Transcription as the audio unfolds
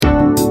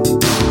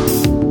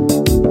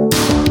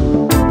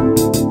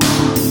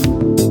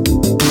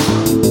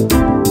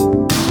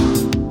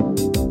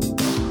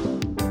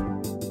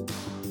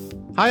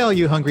Hi, all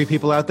you hungry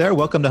people out there.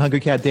 Welcome to Hungry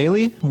Cat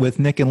Daily with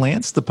Nick and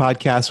Lance, the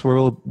podcast where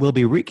we'll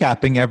be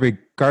recapping every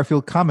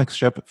Garfield comic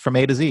strip from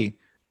A to Z.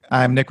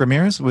 I'm Nick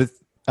Ramirez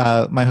with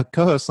my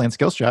co-host, Lance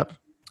Gilstrap.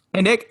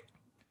 Hey, Nick.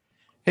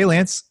 Hey,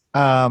 Lance.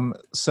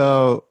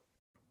 So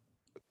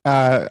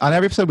on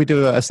every episode, we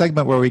do a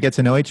segment where we get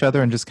to know each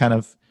other and just kind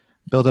of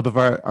build up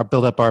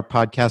our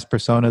podcast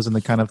personas and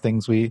the kind of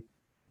things we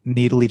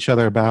needle each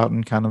other about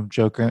and kind of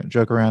joke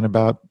around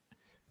about.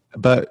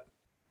 But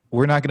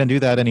we're not going to do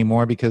that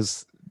anymore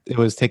because it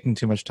was taking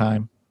too much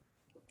time.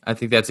 I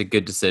think that's a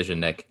good decision,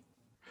 Nick.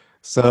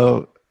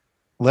 So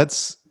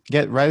let's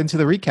get right into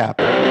the recap.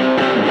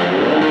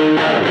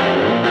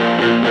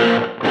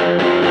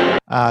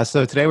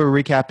 So today we're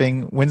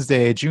recapping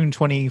Wednesday, June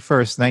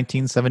 21st,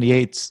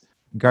 1978's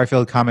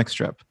Garfield comic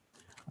strip.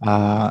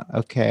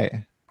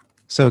 Okay.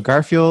 So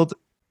Garfield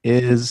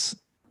is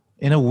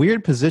in a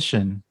weird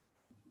position.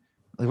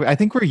 I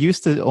think we're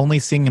used to only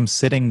seeing him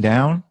sitting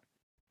down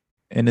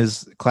in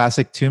his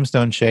classic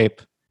tombstone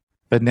shape,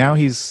 but now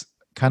he's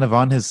kind of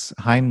on his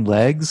hind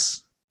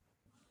legs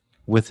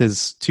with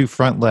his two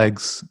front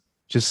legs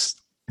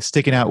just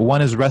sticking out. One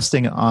is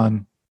resting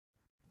on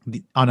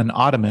an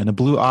ottoman, a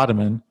blue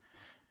ottoman,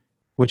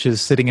 which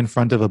is sitting in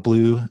front of a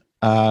blue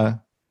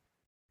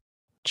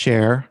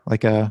chair,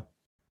 like a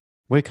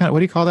what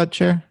do you call that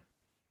chair?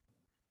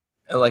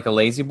 Like a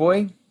lazy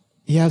boy?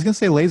 Yeah, I was gonna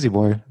say lazy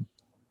boy.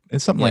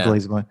 It's something like a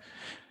lazy boy.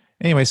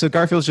 Anyway, so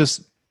Garfield's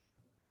just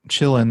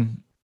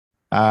chilling,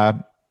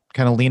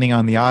 kind of leaning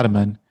on the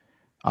ottoman.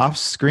 Off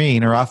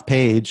screen or off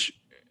page,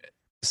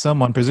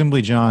 someone,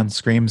 presumably John,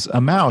 screams, "A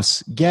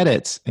mouse! Get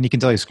it!" And you can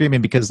tell he's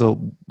screaming because the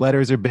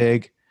letters are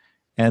big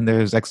and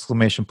there's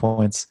exclamation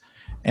points.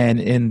 And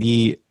in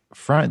the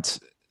front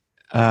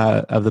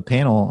of the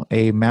panel,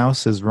 a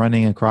mouse is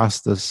running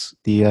across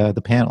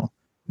the panel.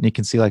 And you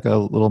can see like a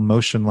little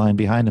motion line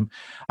behind him.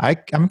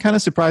 I'm kind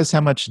of surprised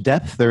how much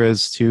depth there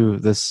is to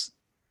this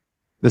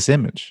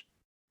image.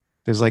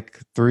 There's like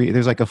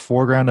a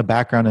foreground, a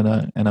background, and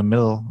a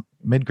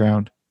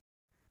midground.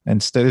 And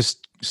there's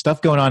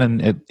stuff going on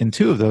in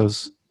two of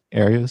those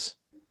areas.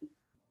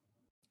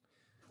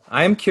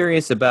 I'm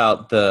curious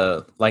about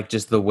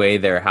just the way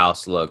their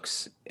house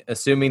looks.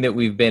 Assuming that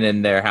we've been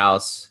in their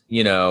house,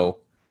 this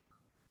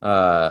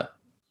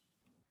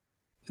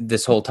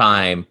whole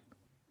time,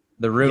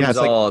 the rooms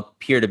all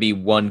appear to be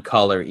one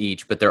color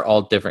each, but they're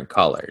all different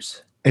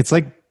colors. It's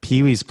like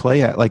Pee-wee's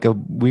Playhouse, like a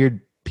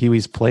weird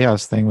Pee-wee's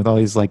Playhouse thing with all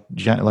these like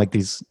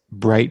these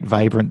bright,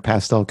 vibrant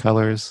pastel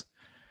colors.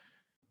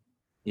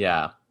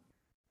 Yeah.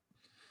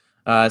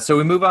 So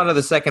we move on to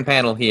the second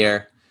panel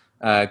here.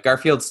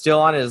 Garfield's still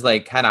on his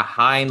like kind of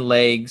hind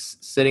legs,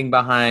 sitting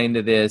behind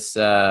this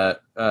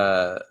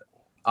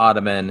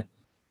ottoman.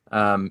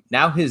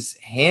 Now his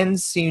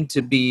hands seem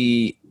to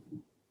be,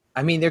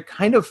 they're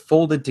kind of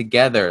folded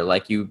together,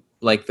 like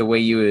the way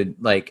you would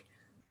like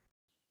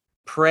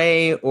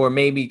pray, or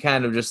maybe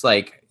kind of just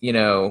like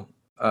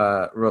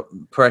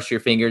press your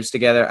fingers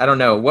together. I don't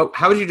know.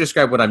 How would you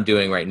describe what I'm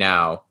doing right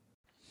now,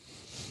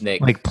 Nick?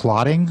 Like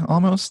plotting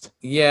almost?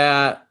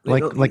 Yeah.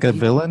 Like a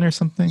villain or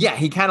something? Yeah,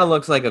 he kind of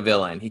looks like a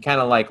villain. He kind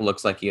of like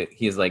looks like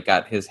he's like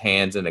got his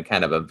hands in a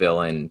kind of a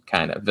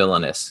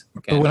villainous.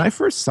 But when I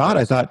first saw it,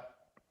 I thought,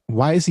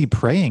 why is he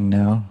praying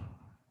now?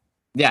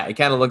 Yeah, it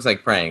kind of looks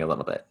like praying a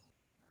little bit.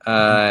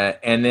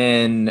 And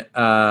then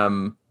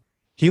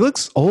he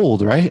looks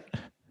old, right?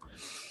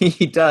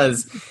 He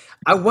does.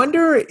 I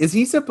wonder, is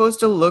he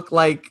supposed to look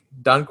like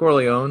Don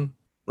Corleone?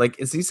 Like,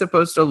 is he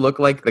supposed to look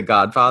like the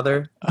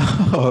Godfather?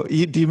 Oh,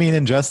 do you mean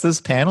in just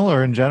this panel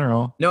or in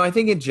general? No, I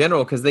think in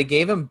general, because they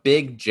gave him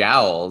big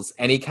jowls,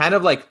 and he kind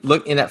of like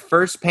look in that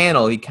first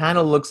panel. He kind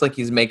of looks like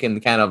he's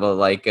making kind of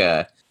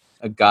a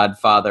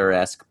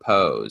Godfather-esque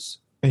pose.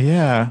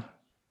 Yeah,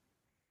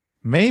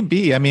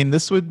 maybe. I mean,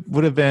 this would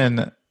have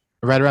been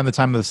right around the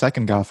time of the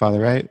second Godfather,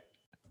 right?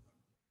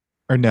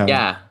 Or no?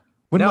 Yeah.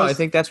 I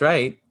think that's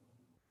right.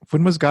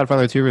 When was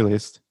Godfather 2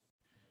 released?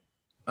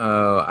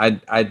 Oh,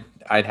 I'd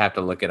have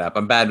to look it up.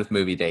 I'm bad with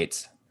movie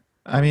dates.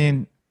 I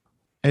mean,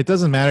 it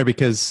doesn't matter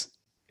because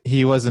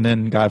he wasn't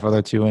in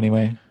Godfather 2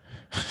 anyway.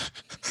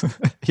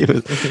 He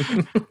was.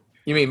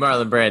 You mean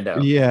Marlon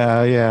Brando?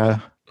 Yeah.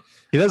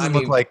 He doesn't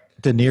look like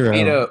De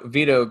Niro.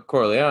 Vito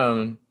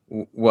Corleone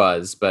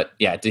was, but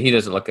yeah, he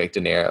doesn't look like De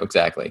Niro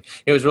exactly.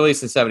 It was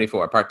released in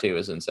 1974. Part 2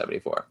 was in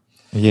 1974.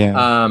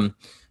 Yeah.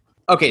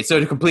 Okay, so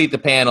to complete the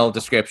panel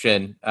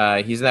description,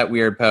 he's in that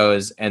weird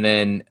pose, and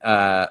then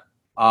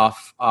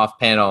off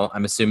panel,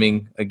 I'm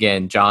assuming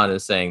again John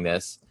is saying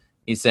this.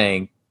 He's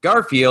saying,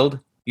 "Garfield,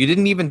 you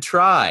didn't even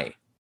try."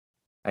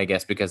 I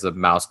guess because the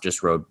mouse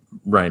just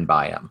running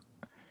by him.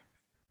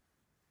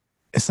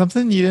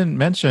 Something you didn't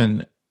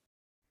mention.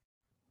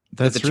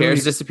 That the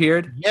chairs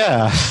disappeared?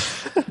 Yeah.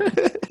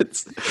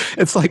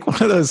 It's like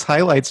one of those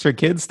highlights for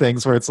kids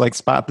things where it's like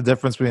spot the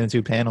difference between the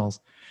two panels.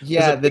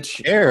 Yeah, the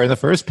chair in the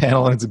first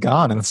panel and it's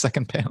gone in the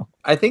second panel.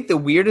 I think the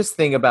weirdest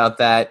thing about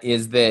that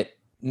is that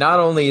not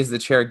only is the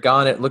chair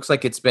gone, it looks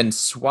like it's been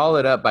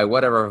swallowed up by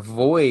whatever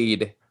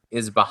void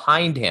is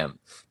behind him,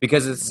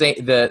 because it's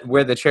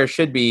where the chair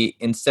should be,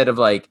 instead of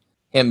like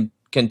him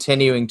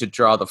continuing to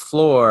draw the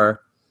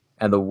floor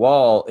and the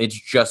wall, it's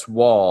just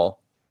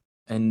wall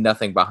and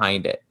nothing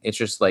behind it. It's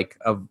just like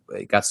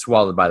it got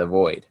swallowed by the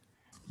void.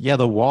 Yeah,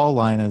 the wall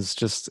line is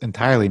just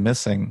entirely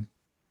missing.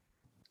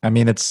 I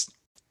mean,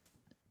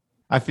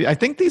 I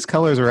think these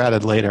colors were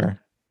added later.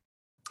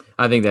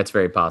 I think that's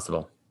very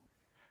possible.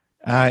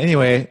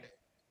 Anyway,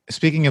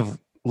 speaking of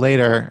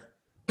later,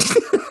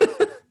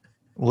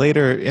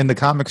 later in the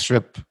comic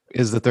strip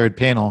is the third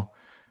panel,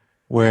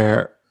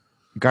 where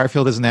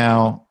Garfield is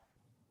now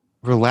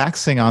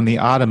relaxing on the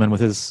ottoman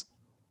with his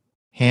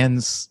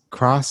hands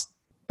crossed,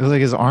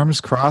 like his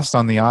arms crossed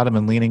on the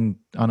ottoman, leaning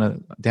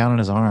down on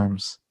his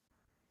arms.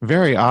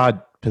 Very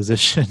odd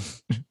position.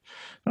 I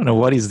don't know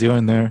what he's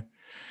doing there.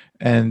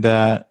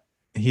 And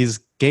he's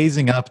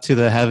gazing up to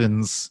the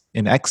heavens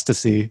in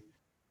ecstasy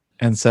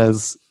and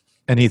says,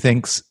 and he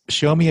thinks,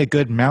 "Show me a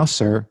good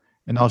mouser,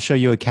 and I'll show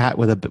you a cat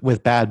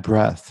with bad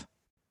breath."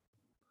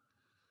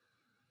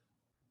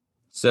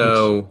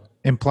 So, which,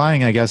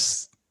 implying, I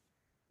guess,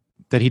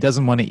 that he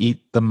doesn't want to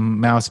eat the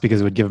mouse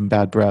because it would give him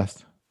bad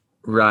breath.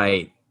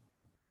 Right.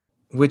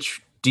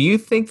 Which, do you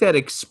think that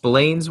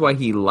explains why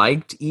he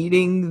liked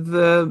eating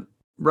the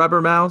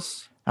rubber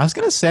mouse? I was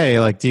going to say,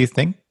 like, do you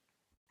think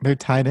they're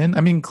tied in?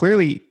 I mean,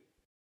 clearly,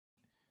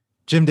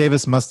 Jim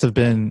Davis must have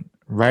been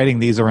writing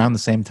these around the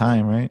same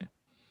time, right?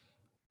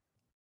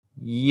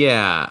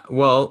 Yeah.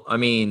 Well, I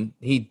mean,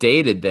 he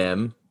dated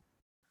them.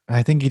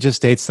 I think he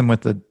just dates them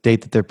with the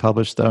date that they're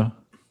published, though.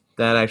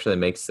 That actually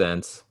makes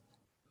sense.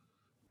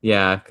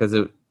 Yeah, because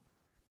it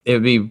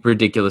would be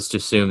ridiculous to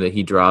assume that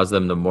he draws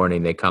them the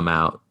morning they come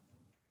out.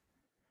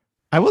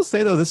 I will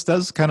say, though, this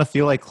does kind of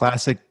feel like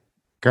classic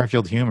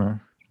Garfield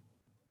humor.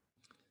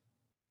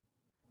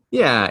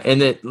 Yeah,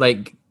 and that,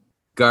 like,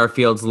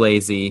 Garfield's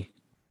lazy,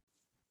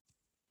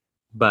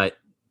 but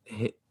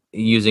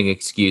using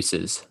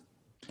excuses.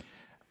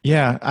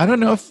 Yeah, I don't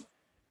know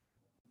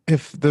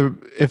if the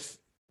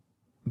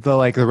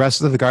like the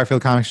rest of the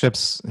Garfield comic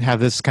strips have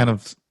this kind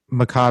of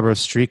macabre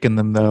streak in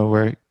them, though,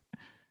 where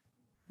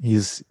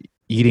he's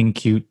eating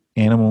cute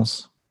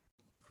animals.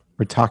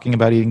 We're talking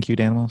about eating cute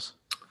animals.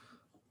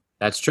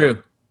 That's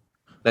true.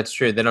 That's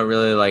true. They don't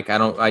really like.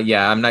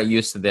 I'm not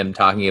used to them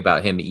talking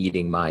about him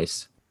eating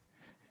mice.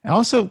 And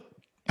also,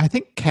 I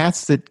think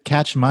cats that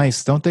catch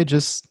mice, don't they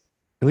just?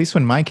 At least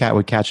when my cat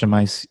would catch a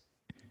mice,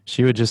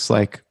 she would just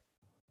like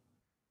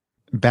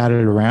bat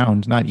it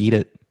around, not eat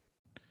it.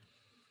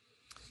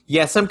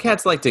 Yeah, some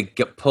cats like to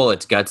pull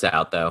its guts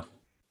out, though.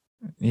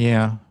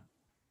 Yeah.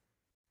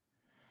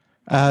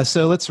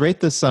 So let's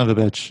rate this son of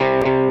a bitch.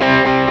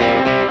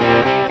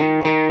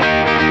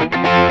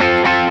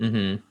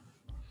 Mm-hmm.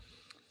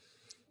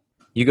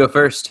 You go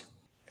first.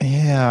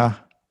 Yeah.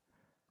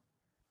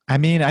 I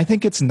mean, I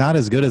think it's not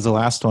as good as the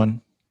last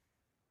one.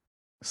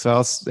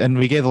 So, and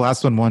we gave the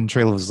last one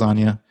trail of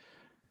lasagna.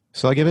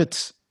 So I'll give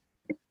it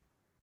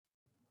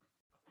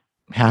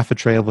half a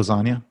tray of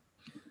lasagna.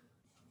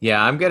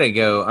 Yeah, I'm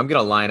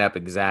gonna line up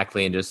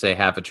exactly and just say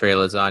half a tray of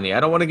lasagna. I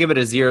don't want to give it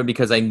a 0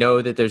 because I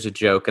know that there's a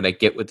joke and I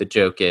get what the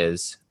joke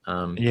is.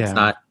 It's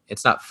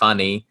not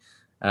funny.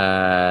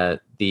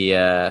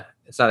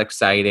 It's not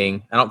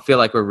exciting. I don't feel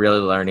like we're really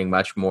learning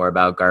much more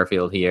about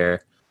Garfield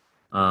here.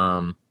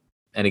 And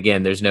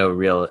again, there's no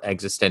real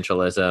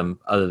existentialism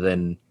other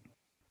than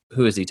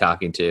who is he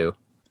talking to.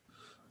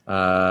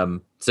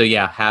 So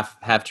yeah,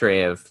 half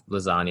tray of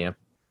lasagna.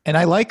 And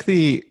I like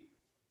the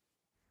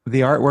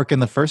artwork in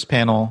the first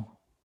panel,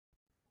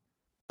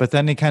 but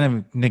then he kind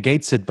of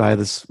negates it by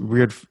this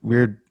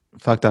weird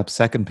fucked up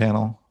second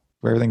panel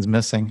where everything's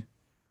missing.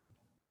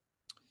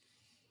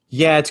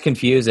 Yeah, it's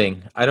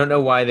confusing. I don't know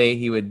why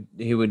he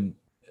would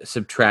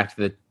subtract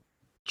the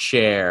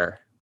chair.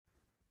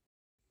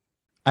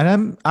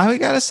 And I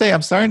gotta say,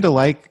 I'm starting to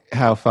like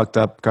how fucked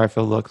up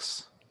Garfield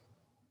looks.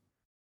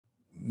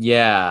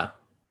 Yeah,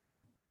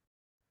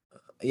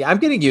 I'm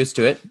getting used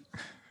to it.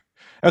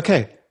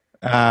 Okay.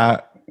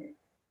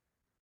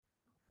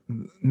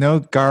 No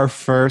Gar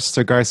first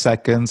or Gar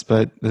seconds,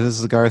 but this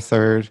is Gar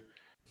third.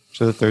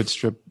 So the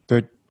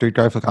third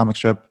Garfield comic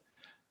strip,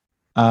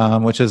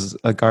 which is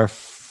a Gar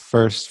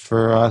first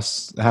for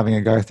us, having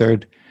a Gar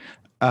third.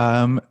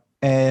 And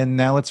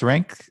now let's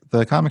rank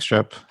the comic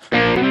strip.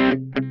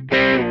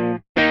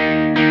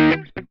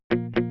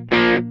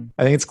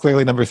 I think it's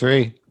clearly number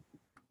 3.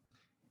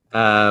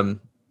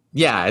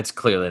 Yeah, it's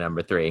clearly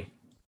number 3.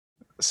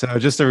 So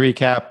just to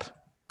recap,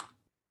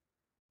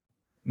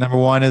 number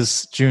 1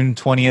 is June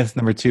 20th.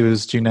 Number 2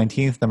 is June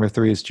 19th. Number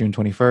 3 is June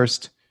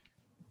 21st.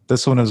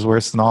 This one is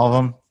worse than all of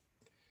them.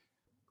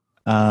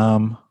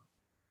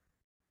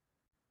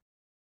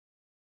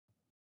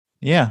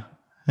 Yeah,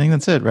 I think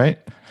that's it, right?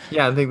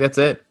 Yeah, I think that's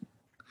it.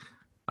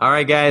 All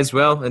right, guys.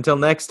 Well, until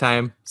next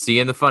time, see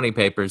you in the funny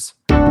papers.